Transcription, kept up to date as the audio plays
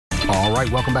All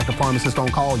right, welcome back to Pharmacist on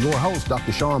Call. Your host,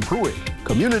 Dr. Sean Pruitt,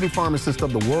 community pharmacist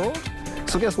of the world.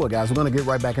 So guess what, guys? We're going to get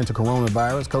right back into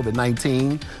coronavirus,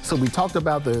 COVID-19. So we talked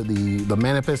about the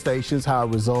manifestations, how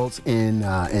it results in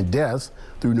deaths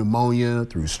through pneumonia,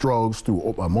 through strokes,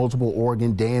 through multiple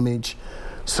organ damage.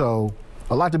 So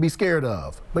a lot to be scared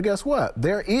of. But guess what?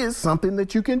 There is something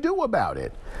that you can do about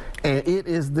it. And it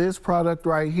is this product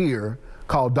right here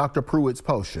called Dr. Pruitt's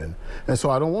Potion. And so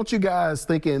I don't want you guys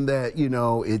thinking that, you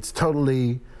know, it's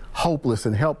totally hopeless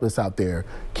and helpless out there.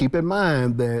 Keep in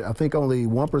mind that I think only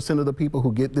 1% of the people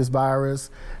who get this virus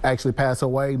actually pass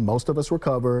away. Most of us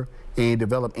recover and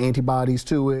develop antibodies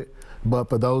to it. But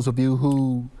for those of you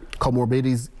who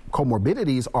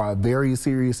comorbidities are a very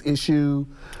serious issue,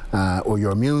 or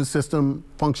your immune system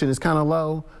function is kind of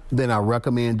low, then I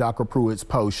recommend Dr. Pruitt's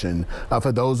Potion.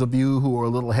 For those of you who are a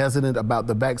little hesitant about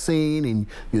the vaccine and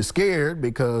you're scared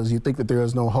because you think that there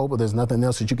is no hope or there's nothing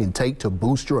else that you can take to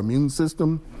boost your immune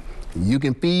system, you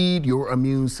can feed your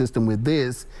immune system with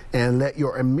this and let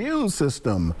your immune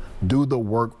system do the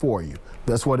work for you.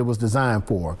 That's what it was designed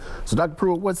for. So Dr.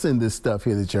 Pruitt, what's in this stuff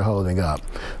here that you're holding up?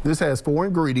 This has 4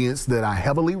 ingredients that I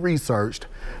heavily researched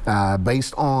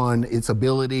based on its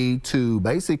ability to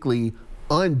basically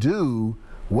undo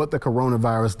what the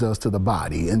coronavirus does to the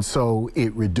body. And so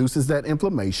it reduces that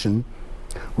inflammation,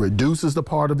 reduces the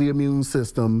part of the immune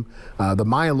system, the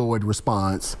myeloid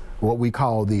response, what we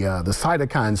call the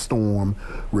cytokine storm,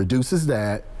 reduces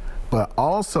that, but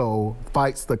also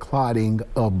fights the clotting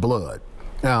of blood.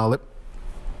 Now,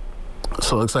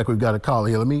 so it looks like we've got a call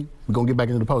here. We're gonna get back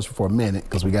into the post for a minute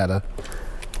because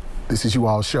this is you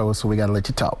all show, so we gotta let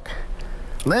you talk.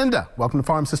 Linda, welcome to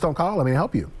Pharmacist on Call. Let me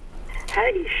help you.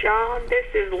 Hey, Sean, this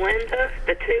is Linda,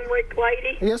 the turmeric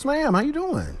lady. Yes, ma'am. How you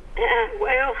doing?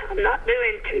 Well, I'm not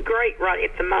doing too great right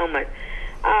at the moment.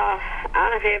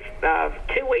 I have,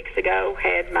 2 weeks ago,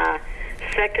 had my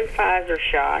second Pfizer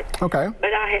shot. Okay.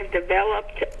 But I have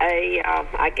developed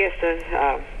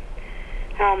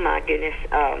oh my goodness,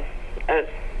 a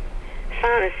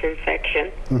sinus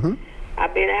infection. Mm-hmm.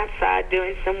 I've been outside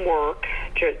doing some work,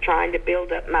 trying to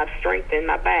build up my strength in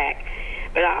my back.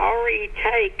 But I already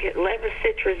take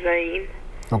levocitrazine.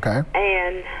 Okay.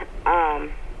 And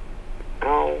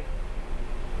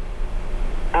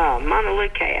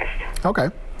montelukast. Okay.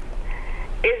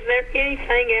 Is there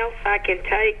anything else I can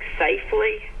take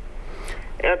safely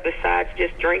besides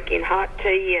just drinking hot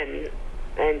tea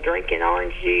and drinking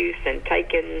orange juice and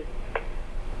taking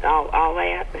all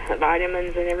that,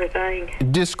 vitamins and everything?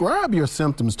 Describe your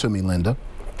symptoms to me, Linda.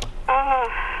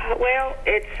 Well,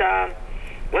 it's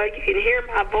well, you can hear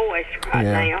my voice right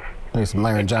now. There's some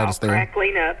laryngitis there.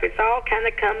 Crackling up. It's all kind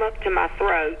of come up to my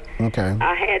throat. Okay.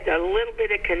 I had a little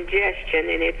bit of congestion,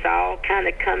 and it's all kind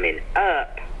of coming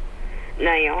up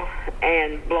now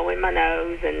and blowing my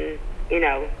nose, and you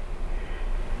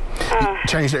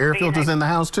change the air filters in the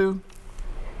house too?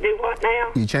 Do what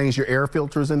now? You change your air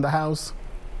filters in the house?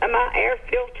 My air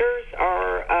filters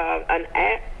are an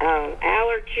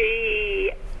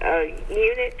allergy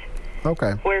unit.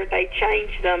 Okay. Where they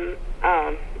change them,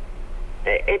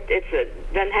 it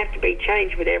doesn't have to be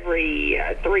changed with every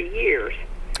 3 years.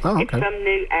 Oh, okay. It's some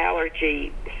new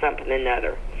allergy, something or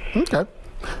another. Okay.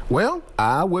 Well,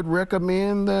 I would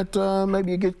recommend that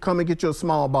maybe you come and get you a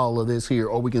small bottle of this here,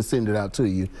 or we can send it out to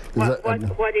you.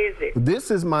 What is it? This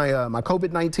is my my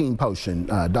COVID-19 potion,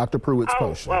 Dr. Pruitt's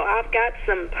Potion. Well, I've got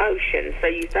some potions. So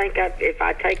you think if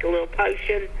I take a little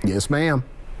potion? Yes, ma'am.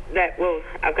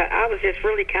 I was just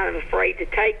really kind of afraid to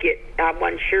take it. I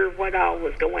wasn't sure what all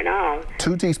was going on.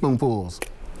 2 teaspoonfuls.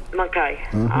 Okay.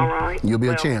 Mm-hmm. All right. You'll be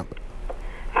a champ.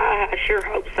 I sure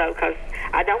hope so, because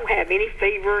I don't have any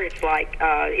fever. It's like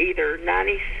either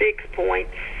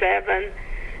 96.7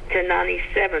 to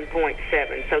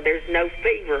 97.7, so there's no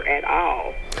fever at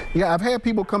all. Yeah, I've had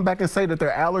people come back and say that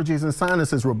their allergies and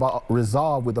sinuses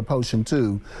resolve with the potion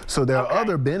too. So there are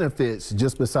other benefits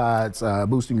just besides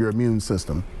boosting your immune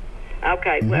system.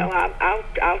 Okay, well,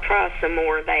 I'll try some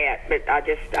more of that, but I've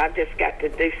just got to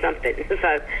do something.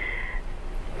 So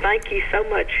thank you so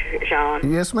much,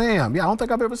 Sean. Yes, ma'am. Yeah, I don't think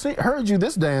I've ever heard you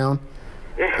this down.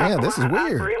 Yeah, this is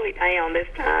weird. I'm really down this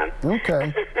time.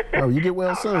 Okay. Oh, you get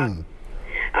well soon.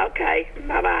 Okay,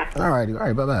 bye-bye. All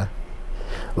right, bye-bye.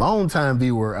 Long-time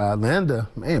viewer, Linda,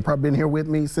 man, probably been here with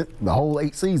me since the whole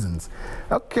 8 seasons.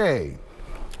 Okay.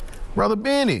 Brother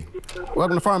Benny,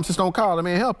 welcome to Pharmacist on Call. Let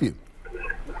me help you.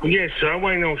 Yes, sir. I'm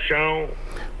waiting on Sean.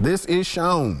 This is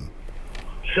Sean.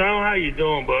 Sean, how you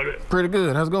doing, buddy? Pretty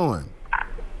good. How's it going?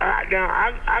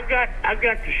 Now, I've got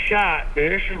the shot,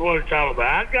 and this is what it's all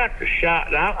about. I got the shot,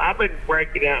 and I've been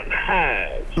breaking out in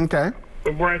hives. Okay.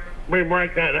 been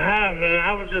breaking out the house, and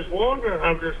I was just wondering.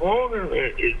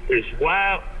 It's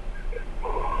why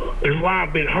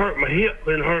I've been hurt. My hip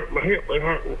been hurt,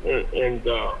 and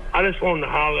I just wanted to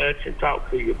holler at you and talk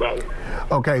to you about it.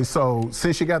 Okay, so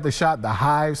since you got the shot, the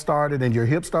hive started and your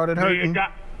hip started hurting?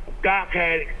 Yeah, Doc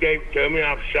Haddix gave it to me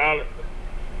out of Charlotte.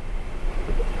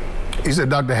 You said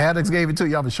Dr. Haddix gave it to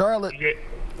you out of Charlotte?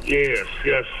 Yes.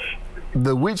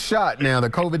 The which shot now? The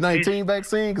COVID-19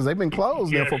 vaccine? Because they've been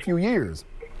closed there for a few years.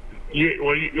 Yeah,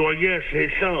 well, yes, his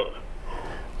son.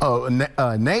 Oh,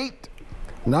 Nate?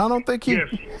 No, I don't think he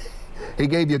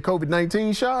gave you a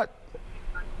COVID-19 shot.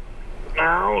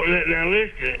 Now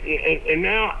listen, and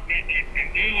now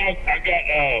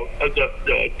I got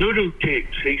the doo-doo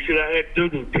ticks. He said I had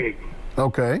doo-doo ticks.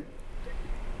 Okay.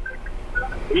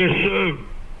 Yes, sir.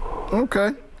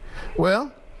 Okay.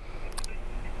 Well,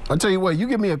 I'll tell you what, you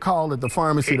give me a call at the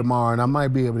pharmacy tomorrow and I might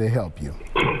be able to help you.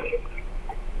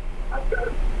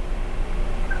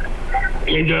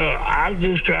 And I'm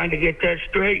just trying to get that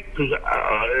straight because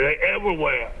they're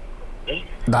everywhere.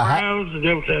 The eyebrows and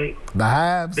everything. The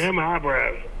hives? Them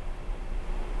eyebrows.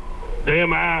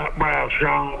 Them eyebrows,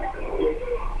 Sean.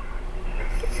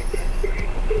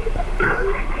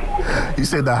 You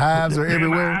said the hives are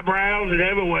everywhere? Them eyebrows are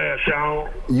everywhere, Sean.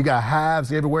 You got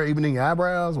hives everywhere, even in your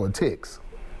eyebrows, or ticks?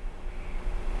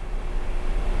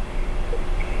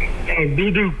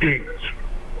 Doo-doo ticks.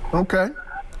 Okay.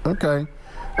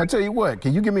 I tell you what,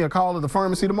 can you give me a call at the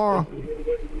pharmacy tomorrow?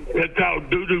 They're called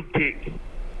doo-doo ticks.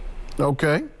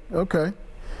 Okay.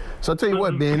 So I tell you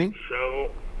what, Benny.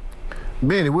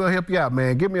 Benny, we'll help you out,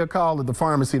 man. Give me a call at the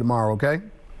pharmacy tomorrow, okay?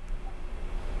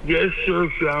 Yes, sir,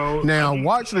 Sean. Now,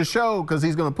 watch the show because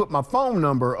he's going to put my phone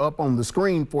number up on the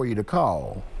screen for you to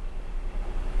call.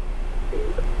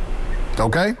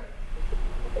 Okay?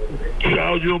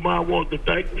 Sean, you might want to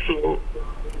thank you, sir.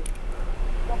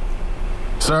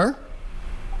 Sir?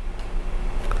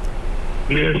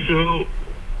 Yes, sir.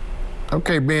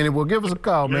 Okay, Benny, well, give us a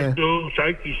call, man. Yes, sir.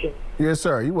 Thank you, sir. Yes,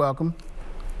 sir. You're welcome.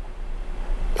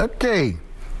 Okay.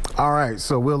 All right,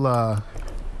 so we'll,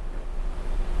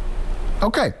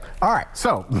 okay. All right,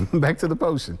 so back to the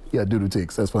potion. Yeah, doo-doo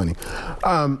ticks. That's funny.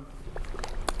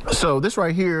 So this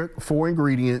right here, 4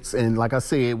 ingredients, and like I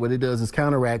said, what it does is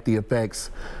counteract the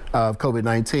effects of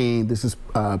COVID-19. This has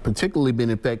particularly been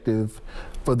effective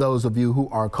for those of you who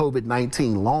are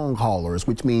COVID-19 long haulers,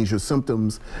 which means your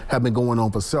symptoms have been going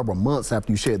on for several months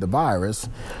after you shed the virus.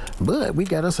 But we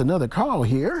got us another call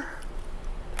here.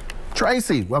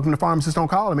 Tracy, welcome to Pharmacist on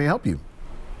Call. Let me help you.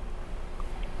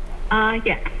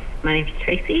 Yes. My name's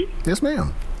Tracy. Yes,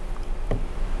 ma'am.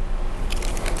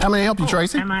 How may I help you,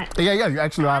 Tracy? Am I? Yeah, you're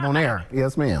actually live on air.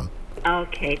 Yes, ma'am.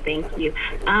 Okay, thank you.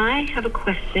 I have a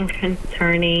question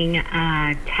concerning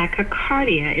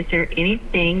tachycardia. Is there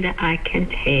anything that I can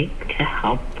take to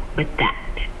help with that?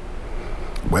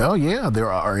 Well, yeah,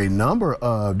 there are a number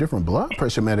of different blood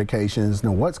pressure medications.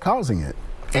 Now, what's causing it?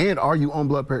 And are you on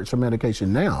blood pressure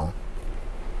medication now?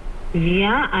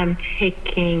 Yeah, I'm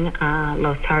taking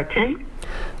losartan.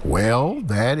 Well,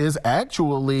 that is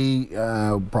actually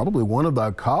probably one of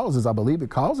the causes. I believe it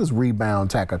causes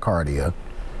rebound tachycardia.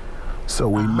 So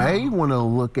we may want to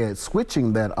look at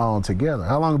switching that altogether.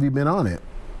 How long have you been on it?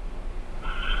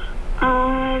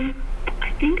 I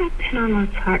think I've been on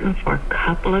losartan for a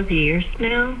couple of years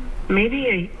now.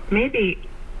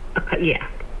 Yeah.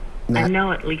 I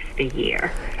know at least a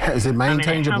year. Has it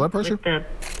maintained your blood pressure?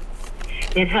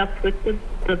 It helps with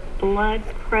the blood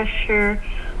pressure.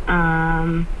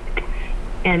 And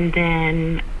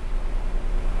then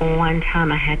one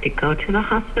time I had to go to the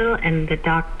hospital, and the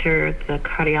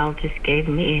cardiologist gave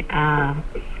me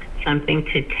something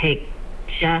to take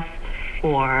just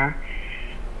for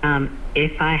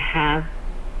if I have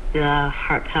the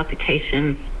heart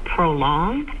palpitations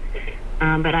prolonged.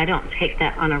 But I don't take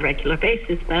that on a regular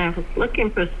basis. But I was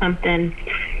looking for something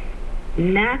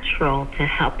natural to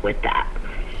help with that.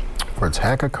 For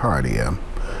tachycardia.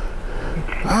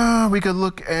 We could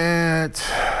look at,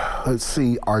 let's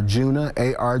see, Arjuna,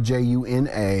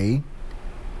 A-R-J-U-N-A,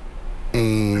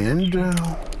 and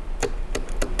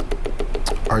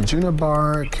Arjuna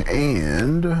bark,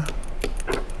 and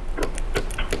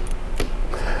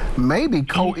maybe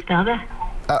Can you spell that?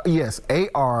 Yes,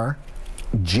 A-R-J-U-N-A.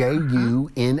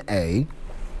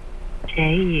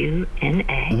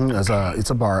 J-U-N-A. It's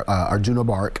a bark, Arjuna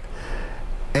bark.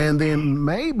 And then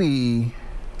maybe,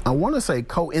 I want to say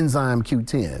coenzyme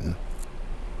Q10.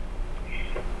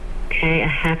 Okay, I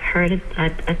have heard it. I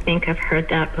think I've heard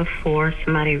that before.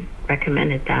 Somebody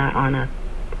recommended that on a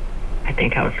I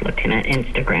think I was looking at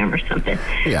Instagram or something.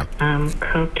 Yeah.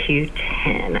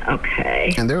 CoQ10.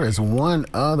 Okay. And there is one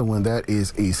other one that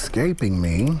is escaping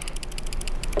me.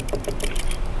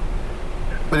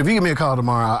 But if you give me a call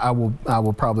tomorrow, I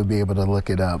will probably be able to look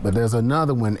it up. But there's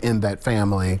another one in that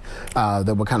family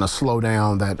that will kind of slow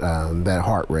down that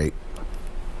heart rate.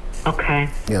 Okay.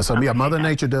 Yeah, so yeah, Mother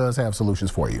Nature does have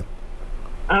solutions for you.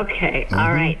 Okay.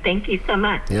 All right. Thank you so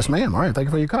much. Yes, ma'am. All right, thank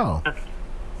you for your call. Okay.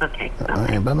 Okay. All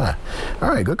right, bye-bye. All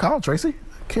right, good call, Tracy.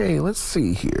 Okay, let's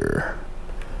see here.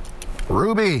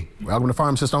 Ruby, welcome to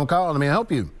Pharmacist on Call. Let me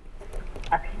help you.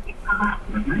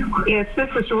 Yes,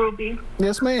 this is Ruby.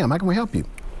 Yes, ma'am. How can we help you?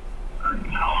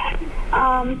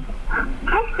 I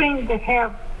seem to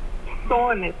have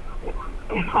soreness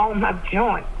in all my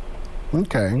joints.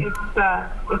 Okay.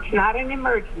 It's not an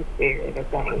emergency or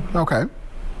anything. Okay.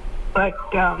 But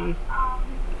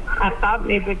I thought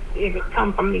maybe it would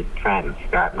come from me trying to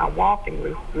start my walking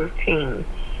routine,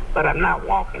 but I'm not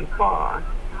walking far.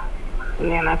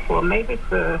 And then I thought, well, maybe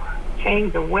it's a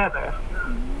change of weather.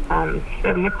 I'm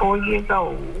 74 years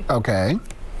old. Okay.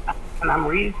 And I'm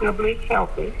reasonably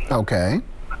healthy. Okay.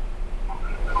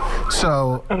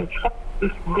 So. And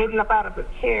getting up out of a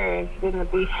chair is going to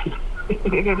be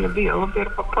a little bit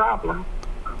of a problem.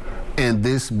 And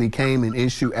this became an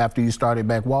issue after you started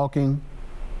back walking?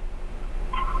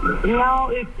 No,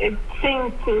 it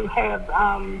seemed to have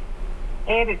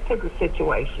added to the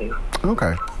situation.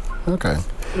 Okay. Okay.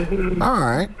 All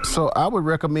right. So I would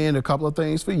recommend a couple of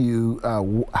things for you.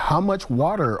 How much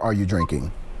water are you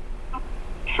drinking?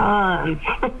 Tons.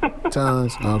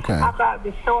 Tons? Okay. I got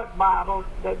the short bottles,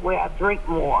 that way I drink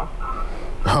more.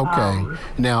 Okay.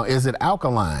 Now, is it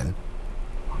alkaline?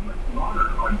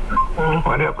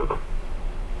 Whatever.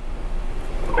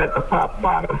 That's the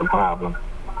part of the problem.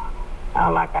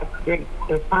 Like I drink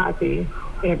the coffee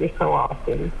every so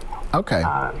often. Okay.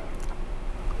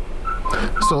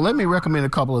 So let me recommend a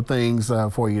couple of things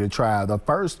for you to try. The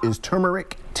first is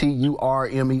turmeric,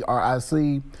 Turmeric,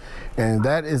 and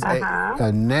that is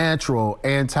a natural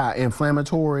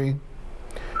anti-inflammatory.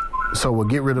 So we'll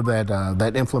get rid of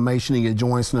that inflammation in your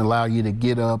joints and allow you to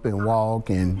get up and walk.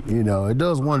 And, you know, it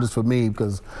does wonders for me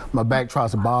because my back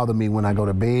tries to bother me when I go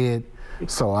to bed.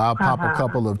 So I'll pop a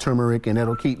couple of turmeric and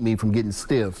that'll keep me from getting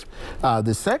stiff.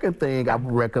 The second thing I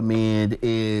would recommend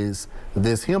is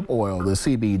this hemp oil, the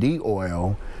CBD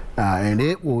oil, and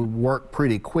it will work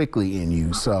pretty quickly in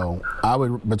you. So I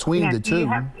would, between the two.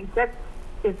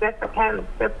 Is that the kind of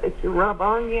stuff that you rub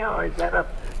on you, or is that a...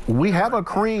 We have a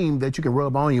cream that you can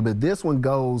rub on you, but this one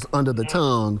goes under the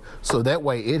tongue, so that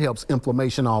way it helps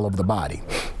inflammation all over the body.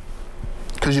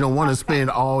 Because you don't want to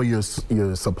spend all your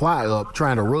supply up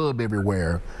trying to rub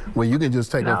everywhere, when you can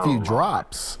just take a few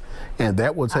drops, and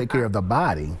that will take care of the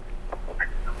body.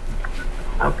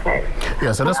 Okay.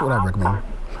 Yeah, so that's what I recommend.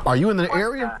 Are you in the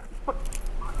area?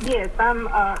 Yes, I'm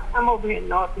over here in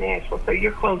North Nashville, so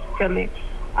you're close to me.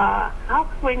 I'll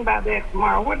swing by there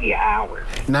tomorrow. What are your hours?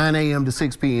 9 a.m. to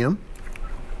 6 p.m.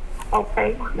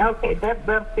 Okay, that'll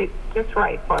fit just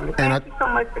right for me. Thank you so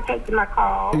much for taking my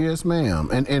call. Yes, ma'am.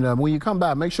 And when you come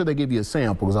by, make sure they give you a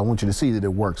sample because I want you to see that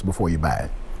it works before you buy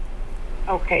it.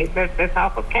 Okay, that's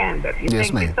awful kind of you.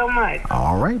 Yes, ma'am. Thank you so much.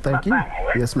 All right, thank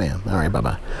Bye-bye. you. Yes, ma'am. All right,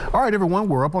 bye-bye. All right, everyone,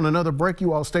 we're up on another break.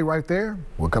 You all stay right there.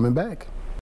 We're coming back.